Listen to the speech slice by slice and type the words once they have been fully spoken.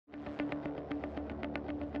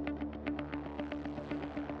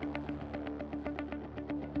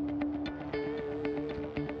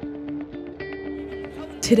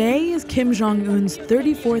Today is Kim Jong-un's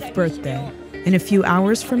 34th birthday. In a few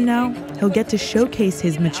hours from now, he'll get to showcase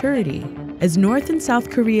his maturity as North and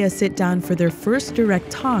South Korea sit down for their first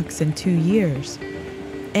direct talks in 2 years.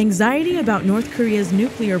 Anxiety about North Korea's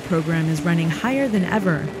nuclear program is running higher than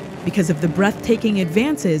ever because of the breathtaking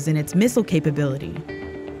advances in its missile capability.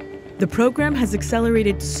 The program has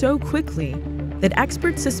accelerated so quickly that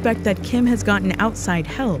experts suspect that Kim has gotten outside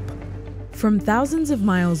help from thousands of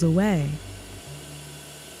miles away.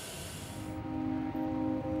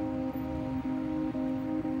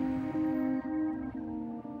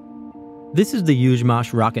 This is the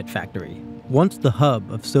Yuzhmash rocket factory, once the hub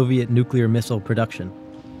of Soviet nuclear missile production.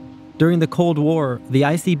 During the Cold War, the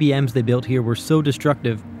ICBMs they built here were so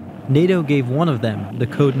destructive, NATO gave one of them the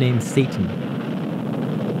codename Satan.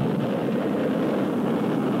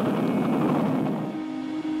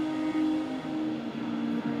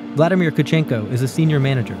 Vladimir Kuchenko is a senior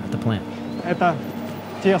manager at the plant. Это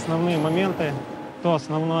те основные моменты, то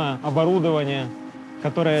основное оборудование,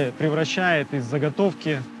 которое превращает из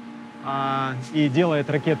заготовки и делает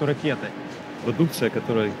ракету ракетой. Продукция,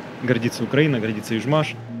 которой гордится Украина, гордится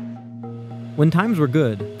Yuzhmash. When times were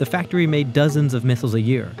good, the factory made dozens of missiles a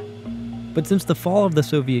year. But since the fall of the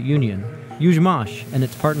Soviet Union, Yuzhmash and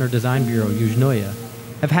its partner design bureau Yuzhnoye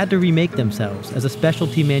have had to remake themselves as a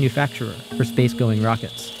specialty manufacturer for space-going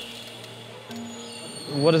rockets.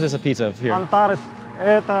 What is this a piece of here? Антарес.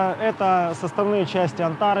 Это составные части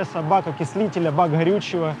Антареса, бак окислителя, бак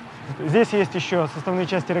горючего. Здесь есть еще составные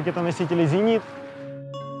части ракетоносителя «Зенит».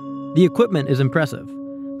 The equipment is impressive,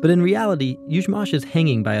 but in reality, Yuzhmash is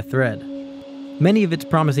hanging by a thread. Many of its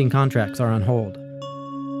promising contracts are on hold.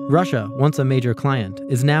 Russia, once a major client,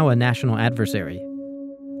 is now a national adversary.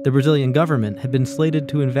 The Brazilian government had been slated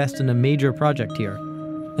to invest in a major project here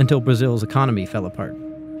until Brazil's economy fell apart.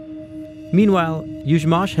 Meanwhile,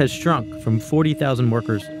 Yuzhmash has shrunk from 40,000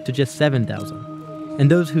 workers to just 7,000. And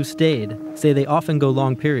those who stayed say they often go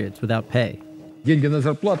long periods without pay. Деньги на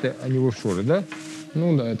зарплаты, они в офшоре, да?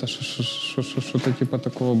 Ну да, это что-то типа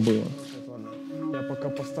такого было.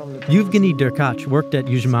 Yevgeny Derkach worked at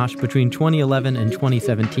Yuzhmash between 2011 and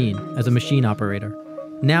 2017 as a machine operator.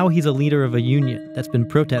 Now he's a leader of a union that's been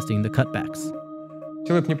protesting the cutbacks.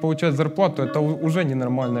 Человек не получает зарплату, это уже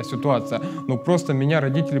ненормальная ситуация. Но просто меня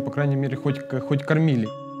родители, по крайней мере, хоть кормили.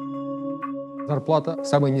 Зарплата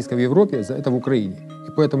самая низкая в Европе, это в Украине.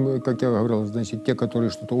 И поэтому, как я говорил, значит, те, которые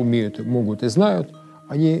что-то умеют, могут и знают,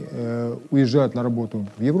 они уезжают на работу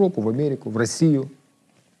в Европу, в Америку, в Россию,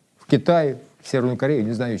 в Китай, в Северную Корею,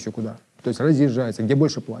 не знаю еще куда. То есть разъезжаются, где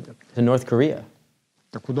больше платят. To North Korea.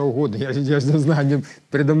 Так куда угодно. Я не знаю, они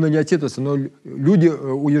передо мной не отчитываются, но люди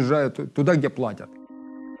уезжают туда, где платят.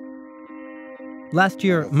 Last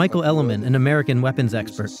year, Michael Elleman, an American weapons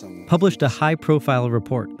expert, published a high-profile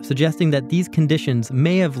report suggesting that these conditions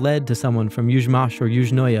may have led to someone from Yuzhmash or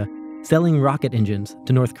Yuzhnoye selling rocket engines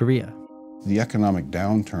to North Korea. The economic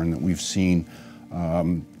downturn that we've seen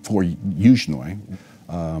for Yuzhnoye,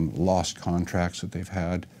 lost contracts that they've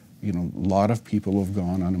had, a lot of people have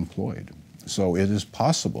gone unemployed. So it is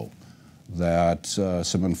possible that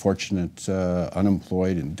some unfortunate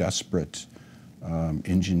unemployed and desperate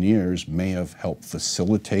engineers may have helped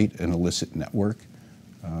facilitate an illicit network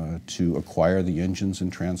to acquire the engines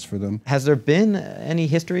and transfer them. Has there been any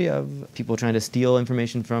history of people trying to steal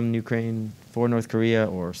information from Ukraine for North Korea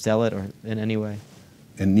or sell it or in any way?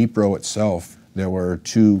 In Dnipro itself, there were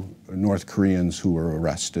 2 North Koreans who were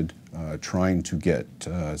arrested trying to get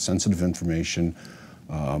sensitive information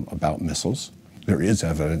about missiles. There is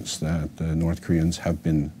evidence that the North Koreans have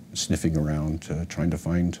been sniffing around trying to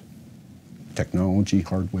find technology,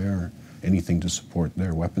 hardware, anything to support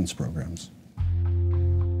their weapons programs.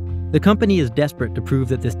 The company is desperate to prove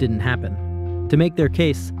that this didn't happen. To make their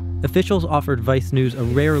case, officials offered Vice News a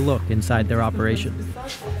rare look inside their operation.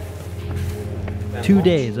 2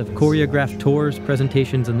 days of choreographed tours,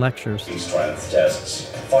 presentations, and lectures, strength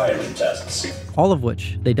tests, firing tests, all of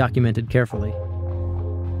which they documented carefully.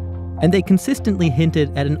 And they consistently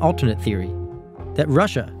hinted at an alternate theory, that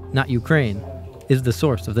Russia, not Ukraine, is the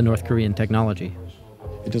source of the North Korean technology.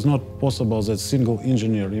 It is not possible that single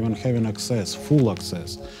engineer, even having access, full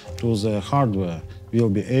access to the hardware, will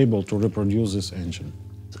be able to reproduce this engine.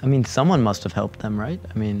 I mean, someone must have helped them, right?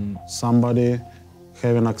 I mean, somebody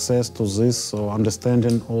having access to this or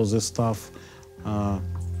understanding all this stuff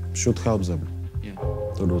should help them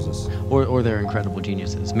to do this. Or they're incredible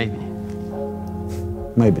geniuses, maybe.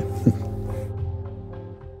 Maybe.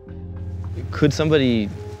 Could somebody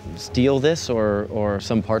steal this or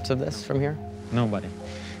some parts of this from here? Nobody.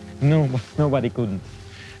 Nobody couldn't,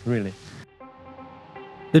 really.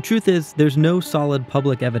 The truth is, there's no solid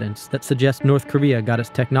public evidence that suggests North Korea got its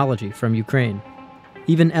technology from Ukraine.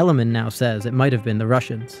 Even Elleman now says it might have been the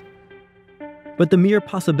Russians. But the mere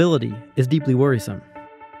possibility is deeply worrisome.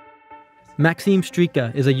 Maxim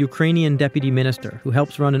Strika is a Ukrainian deputy minister who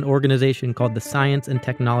helps run an organization called the Science and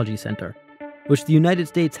Technology Center, which the United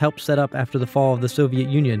States helped set up after the fall of the Soviet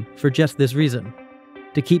Union for just this reason,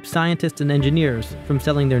 to keep scientists and engineers from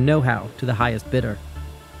selling their know-how to the highest bidder.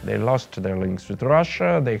 They lost their links with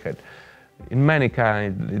Russia. They had, in many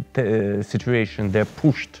kind of situations, they're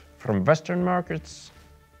pushed from Western markets.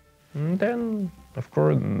 And then, of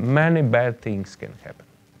course, many bad things can happen.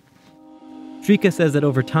 Strika says that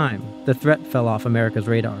over time, the threat fell off America's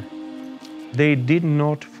radar. They did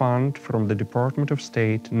not fund from the Department of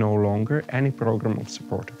State no longer any program of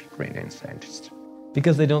support of Ukrainian scientists.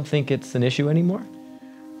 Because they don't think it's an issue anymore?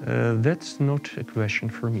 That's not a question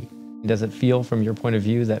for me. Does it feel from your point of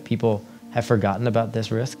view that people have forgotten about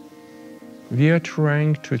this risk? We are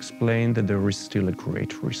trying to explain that there is still a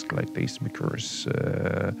great risk like this because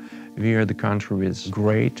we are the country with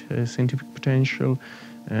great scientific potential,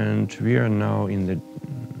 and we are now in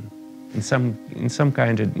some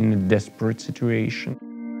kind of in a desperate situation.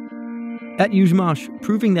 At Yuzhmash,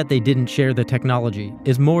 proving that they didn't share the technology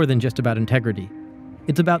is more than just about integrity.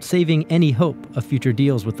 It's about saving any hope of future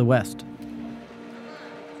deals with the West.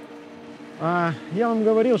 Я вам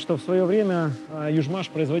говорил, что в свое время Yuzhmash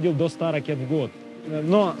производил до 100 ракет в год.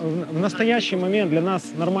 Но в настоящий момент для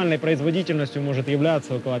нас нормальной производительностью может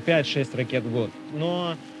являться около 5-6 ракет в год.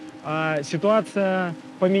 Но ситуация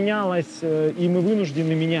поменялась, и мы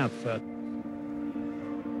вынуждены меняться.